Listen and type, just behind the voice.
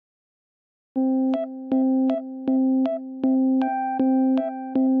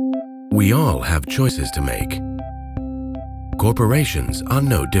We all have choices to make. Corporations are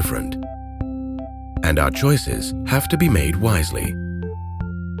no different. And our choices have to be made wisely.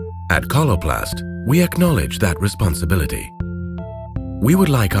 At Coloplast, we acknowledge that responsibility. We would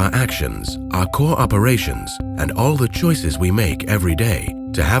like our actions, our core operations, and all the choices we make every day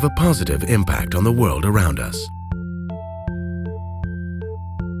to have a positive impact on the world around us.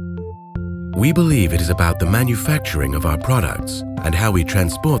 We believe it is about the manufacturing of our products and how we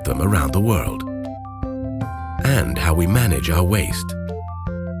transport them around the world, and how we manage our waste.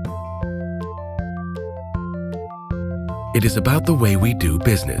 It is about the way we do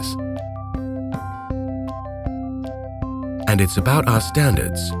business. And it's about our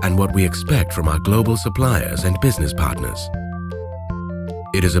standards and what we expect from our global suppliers and business partners.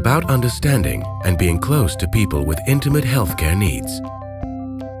 It is about understanding and being close to people with intimate healthcare needs.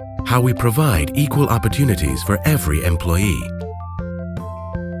 How we provide equal opportunities for every employee.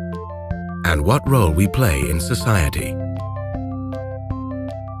 And what role we play in society.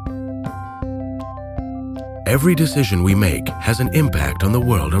 Every decision we make has an impact on the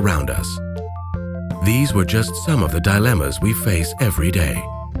world around us. These were just some of the dilemmas we face every day.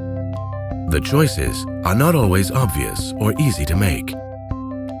 The choices are not always obvious or easy to make,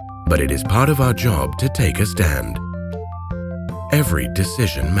 but it is part of our job to take a stand. Every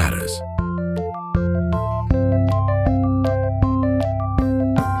decision matters.